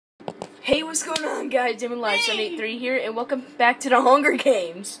Hey, what's going on, guys? Demon Live 783 here, and welcome back to the Hunger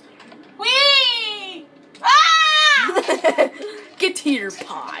Games. Whee! Ah! Get to your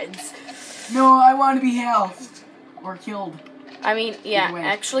pods. No, I want to be healthed or killed. I mean, yeah,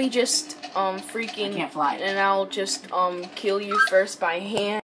 actually, just freaking. I can't fly. And I'll just kill you first by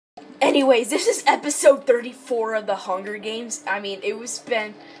hand. Anyways, this is episode 34 of the Hunger Games. I mean, it was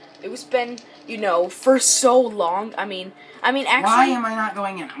been, you know, for so long. I mean, actually. Why am I not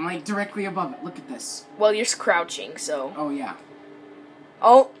going in? I'm like directly above it. Look at this. Well, you're crouching, so. Oh yeah.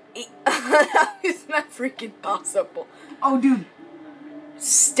 Oh, it's not freaking possible. Oh, dude.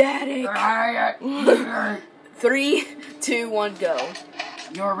 Static. 3, 2, 1, go.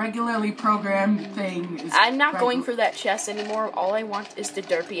 Your regularly programmed thing is. I'm not going for that chest anymore. All I want is the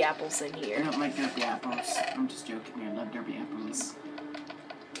derpy apples in here. I don't like derpy apples. I'm just joking. I love derpy apples.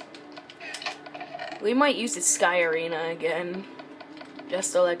 We might use the Sky Arena again,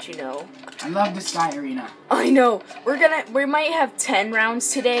 just to let you know. I love the Sky Arena. I know. We might have 10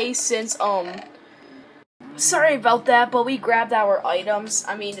 rounds today since, sorry about that, but we grabbed our items.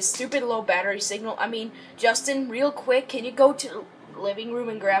 I mean, the stupid low battery signal. I mean, Justin, real quick, can you go to the living room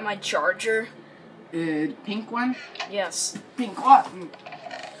and grab my charger? Pink one? Yes. Pink what?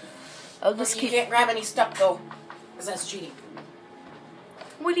 I'll just You can't grab any stuff, though, because that's cheating.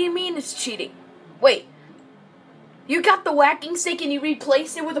 What do you mean it's cheating? Wait. You got the whacking stick and you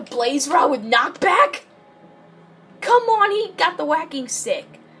replaced it with a blaze rod with knockback? Come on, he got the whacking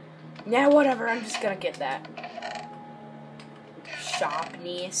stick. Nah, whatever, I'm just gonna get that.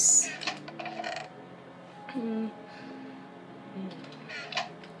 Sharpness. I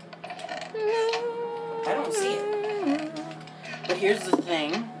don't see it. But here's the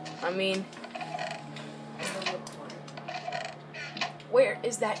thing. I mean, where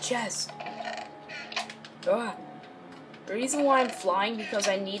is that chest? Ugh. The reason why I'm flying because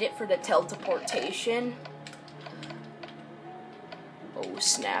I need it for the teleportation. Oh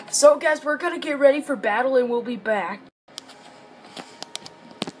snap. So guys, we're gonna get ready for battle and we'll be back.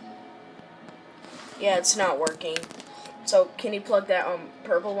 Yeah, it's not working. So can you plug that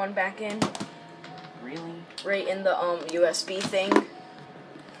purple one back in? Really? Right in the USB thing.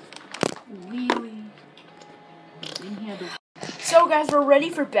 Really? So guys, we're ready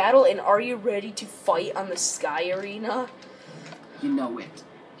for battle, and are you ready to fight on the Sky Arena? You know it.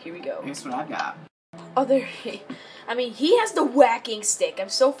 Here we go. Guess what I got? I mean, he has the whacking stick. I'm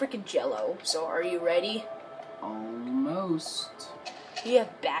so freaking jello. So are you ready? Almost. You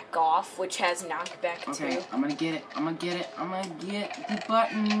have back off, which has knockback Okay, too. I'm gonna get it. I'm gonna get the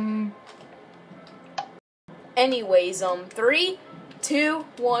button. Anyways, 3, 2,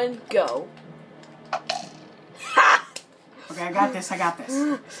 1, go. Ha! Okay, I got this.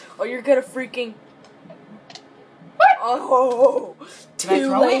 Oh, you're gonna freaking. What? Oh, Did I too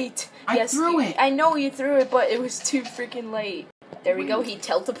throw late. It? I threw it. I know you threw it, but it was too freaking late. There we go. He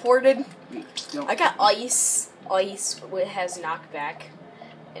teleported. I got ice. Ice has knockback.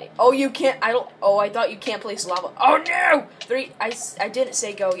 Oh, you can't. Oh, I thought you can't place lava. Oh no! 3. I didn't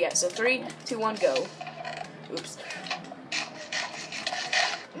say go yet. So 3, 2, 1, go. Oops.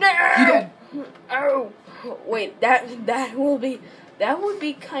 No! You did. Oh, wait. That would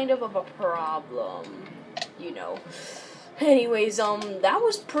be kind of a problem, you know. Anyways, that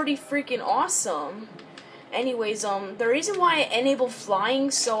was pretty freaking awesome. Anyways, the reason why I enabled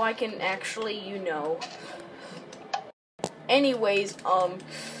flying so I can actually, you know. Anyways,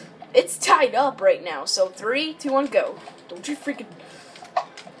 it's tied up right now. So 3, 2, 1, go. Don't you freaking.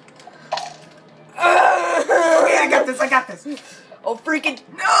 Okay, I got this. Oh, freaking.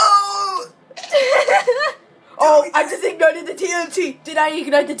 No! Oh, I just ignited the TNT. Did I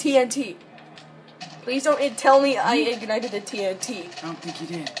ignite the TNT? Please don't tell me I ignited the TNT. I don't think you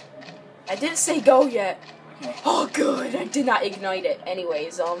did. I didn't say go yet. Okay. Oh, good. I did not ignite it.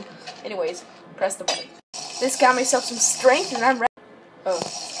 Anyways, press the button. This got myself some strength, and I'm ready. Oh.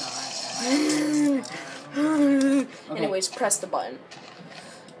 Okay. Anyways, press the button.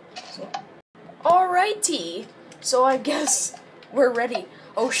 So. Alrighty. So I guess we're ready.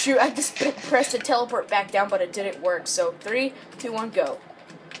 Oh shoot, I just pressed the teleport back down, but it didn't work. So 3, 2, 1, go.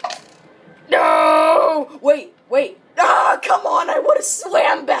 No! Wait. Ah, come on, I would have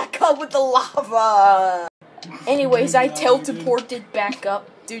swam back up with the lava. Anyways, I teleported back up.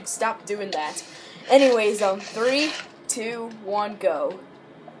 Dude, stop doing that. Anyways, 3, 2, 1, go.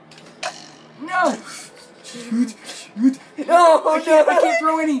 No! Shoot. No, I can't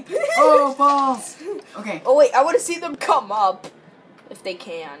throw any. Oh, balls. Okay. Oh wait, I want to see them come up. If they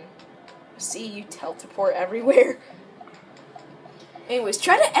can. See, you teleport everywhere. Anyways,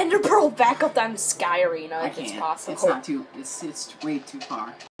 try to ender pearl back up on the Sky Arena if it's possible. It's not too. It's way too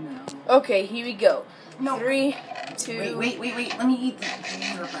far. No. Okay, here we go. No. 3, 2, Wait. Let me eat the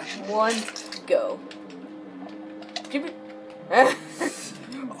 1, go.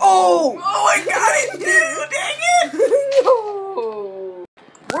 Oh! Oh, I got it, dude! Dang it! No!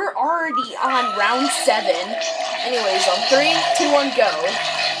 We're already on round 7. Anyways, on 3, 2, 1, go.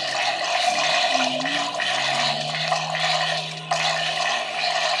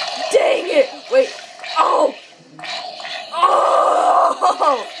 Dang it! Wait. Oh!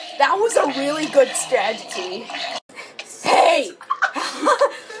 Oh! That was a really good strategy. Hey!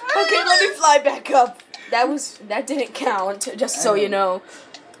 Okay, let me fly back up. That didn't count, just so you know.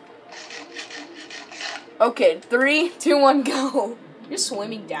 Okay, 3, 2, 1, go. You're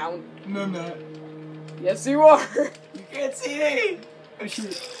swimming down. No, I'm not. Yes, you are. You can't see me. Oh,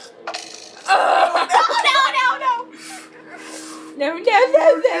 shit. No.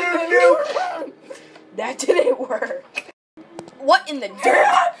 That didn't work. What in the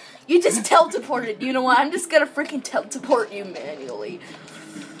dirt? You just teleported. You know what? I'm just gonna freaking teleport you manually.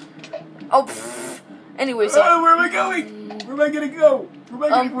 Oh, pfft. Anyways. Oh, where am I going? Where am I gonna go?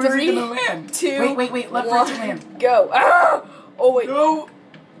 Where's 3, it gonna land? 2, Wait. Left 1, for it to land. go. Ah! Oh, wait. No.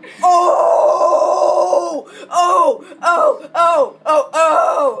 Oh!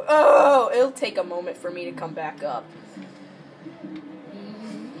 It'll take a moment for me to come back up.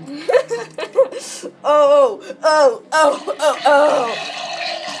 Oh!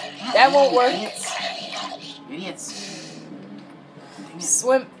 That won't work. Idiots.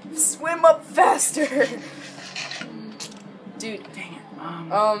 Swim up faster. Dude. Dang it.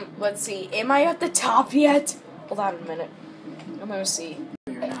 Let's see. Am I at the top yet? Hold on a minute. I'm gonna see.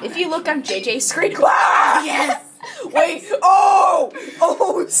 If you look on JJ's screen. Ah! Yes! Wait. Oh,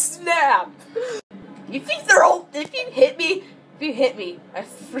 snap. If you hit me, I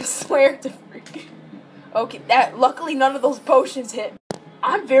swear to freak. Okay, luckily none of those potions hit.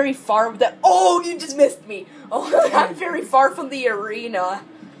 I'm very far with that. Oh, you just missed me. Oh, I'm very far from the arena.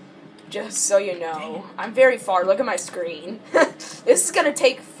 Just so you know. I'm very far. Look at my screen. This is gonna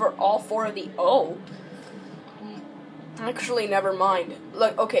take for all 4 of the... Oh. Actually, never mind.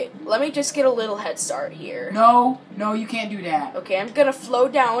 Look, okay, let me just get a little head start here. No, you can't do that. Okay, I'm gonna flow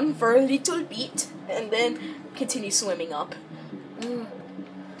down for a little bit, and then continue swimming up.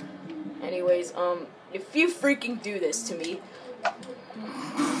 Anyways, if you freaking do this to me...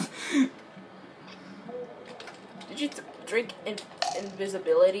 Did you drink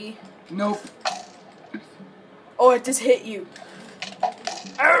invisibility? Nope. Oh, it just hit you.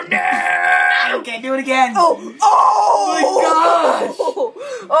 Oh no! Okay, do it again. Oh my gosh!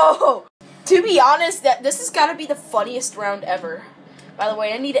 Oh! To be honest, this has got to be the funniest round ever. By the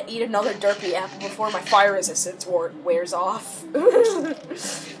way, I need to eat another derpy apple before my fire resistance wears off.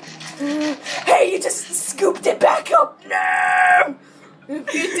 Hey, you just scooped it back up! No!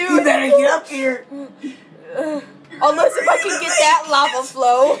 If you do, You better get up here. Unless if I can get that lava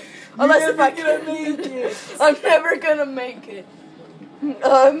flow. Unless if I can make it. I'm never gonna make it.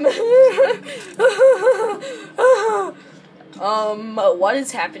 What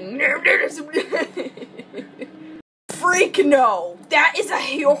is happening? Freak no! That is a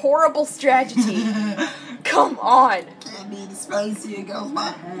horrible strategy. Come on. Candy the spicy, it goes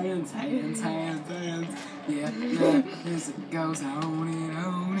my hands. Yeah, this it goes on and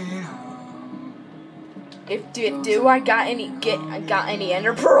on and on. Do I got any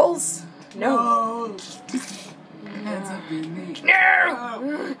ender pearls? No. Hands up in the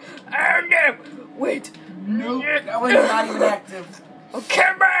No! Oh no! Wait. Nope, that one's not even active. Oh,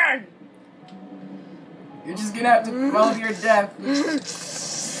 come on! You're just gonna have to fall to your death.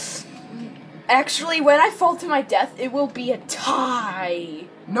 Actually, when I fall to my death, it will be a tie.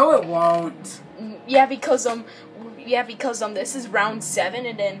 No, it won't. Yeah, because this is round 7,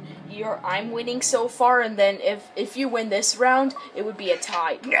 and then I'm winning so far, and then if you win this round, it would be a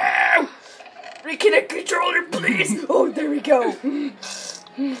tie. No! Reconnect controller, please! Oh, there we go.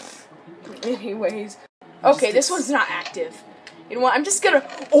 Anyways. Okay, this one's not active. You know what, I'm just gonna...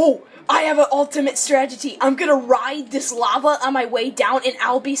 Oh, I have an ultimate strategy. I'm gonna ride this lava on my way down, and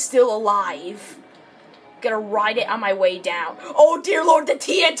I'll be still alive. Gonna ride it on my way down. Oh, dear Lord, the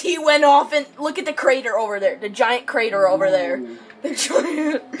TNT went off, and look at the crater over there. The giant crater over there. The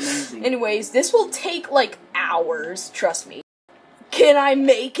giant... Anyways, this will take, like, hours, trust me. Can I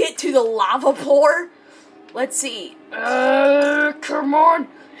make it to the lava pour? Let's see. Come on.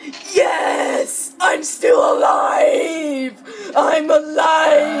 Yes! I'm still alive! I'm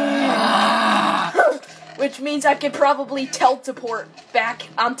alive! Which means I could probably teleport back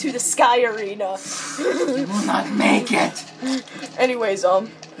onto the sky arena. You will not make it! Anyways,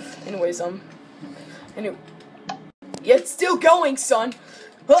 yeah, it's still going, son.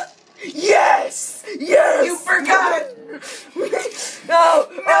 Yes! Yes! You forgot!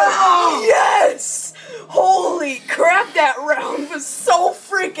 Oh, yes! Holy crap, that round was so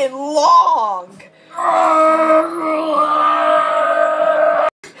freaking long! I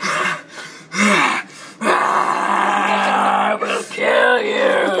will kill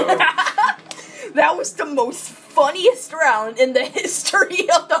you! That was the most funniest round in the history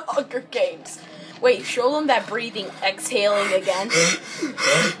of the Hunger Games. Wait, show them that breathing, exhaling again.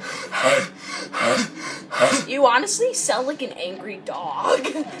 You honestly sound like an angry dog.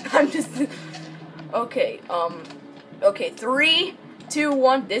 I'm just... Okay, okay, 3, 2,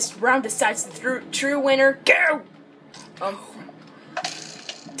 1, this round decides the true winner. Go!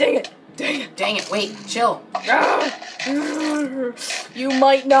 Dang it, dang it. Dang it, wait, chill. You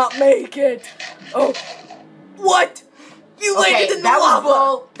might not make it. Oh, what? You landed in the lava. Was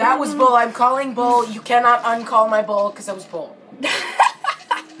bull. That was bull. I'm calling bull. You cannot uncall my bull because that was bull.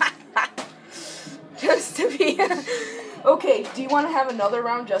 Just to be... Okay, do you want to have another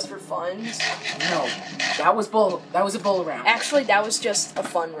round just for fun? No, that was bull. That was a bull round. Actually, that was just a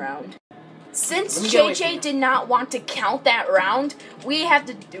fun round. Since JJ did not want to count that round, we have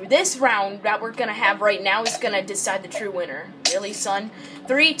to do this round that we're gonna have right now is gonna decide the true winner. Really, son?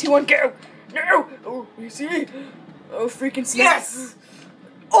 3, 2, 1, go! No! Oh, you see? Oh, freaking snap! Yes!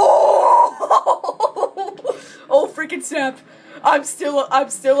 Oh! Oh, freaking snap! I'm still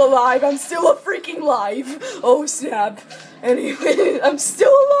alive. I'm still a freaking live. Oh, snap! Anyway, I'm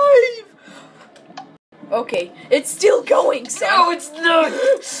still alive. Okay, it's still going, son. No, it's not.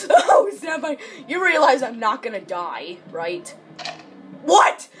 Oh, snap! You realize I'm not gonna die, right?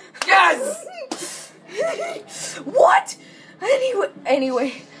 What? Yes! What?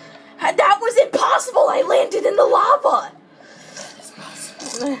 Anyway, that was impossible. I landed in the lava. It's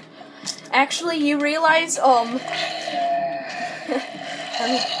possible. Actually, you realize, oh,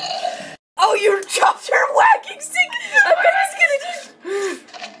 you dropped your whacking stick. I bet it's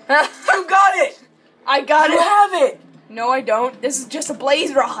gonna. You got it. I got it. You have it. No, I don't. This is just a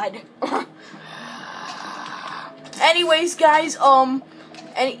blaze rod. Anyways, guys, and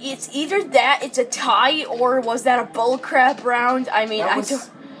it's either that, it's a tie, or was that a bullcrap round? I mean,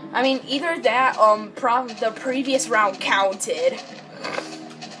 either that, the previous round counted.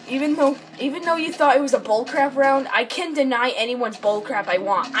 Even though you thought it was a bullcrap round, I can deny anyone's bullcrap I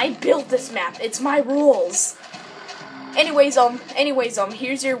want. I built this map. It's my rules. Anyways,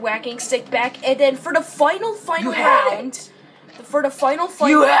 here's your whacking stick back, and then for the final round, You had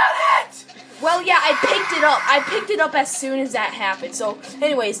it. well, yeah, I picked it up. I picked it up as soon as that happened. So,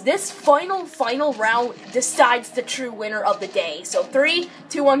 anyways, this final round decides the true winner of the day. So, 3,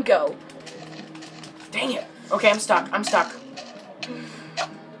 2, 1, go. Dang it. Okay, I'm stuck.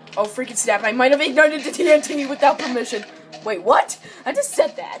 Oh, freaking snap. I might have ignited the TNT without permission. Wait, what? I just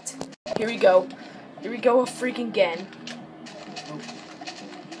said that. Here we go. Here we go freaking again.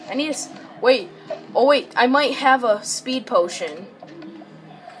 I need to... Wait. Oh, wait. I might have a speed potion.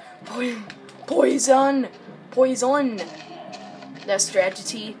 Poison. Poison. That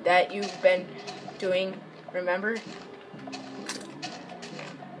strategy that you've been doing, remember?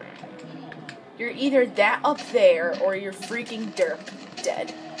 You're either that up there, or you're freaking derp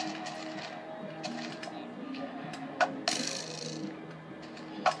dead.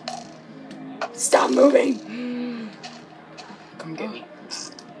 Stop moving! Come get me.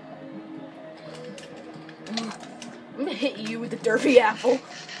 I'm gonna hit you with the derpy apple.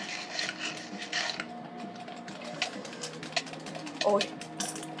 Oh, wait.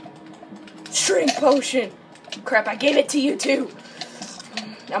 Shrink potion! Crap, I gave it to you too!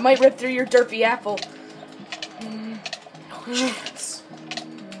 I might rip through your derpy apple. No chance.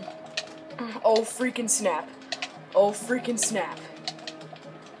 Oh, freaking snap. Oh, freaking snap.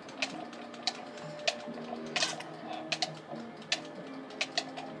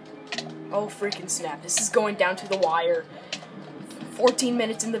 Oh, freaking snap. This is going down to the wire. 14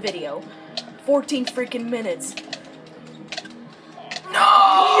 minutes in the video. 14 freaking minutes.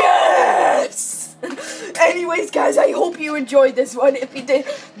 No! Yes! Anyways, guys, I hope you enjoyed this one. If you did,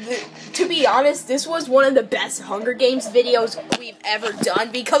 to be honest, this was one of the best Hunger Games videos we've ever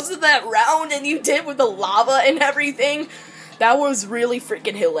done because of that round and you did with the lava and everything. That was really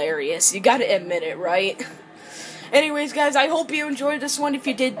freaking hilarious. You gotta admit it, right? Anyways, guys, I hope you enjoyed this one. If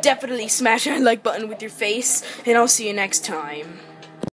you did, definitely smash that like button with your face, and I'll see you next time.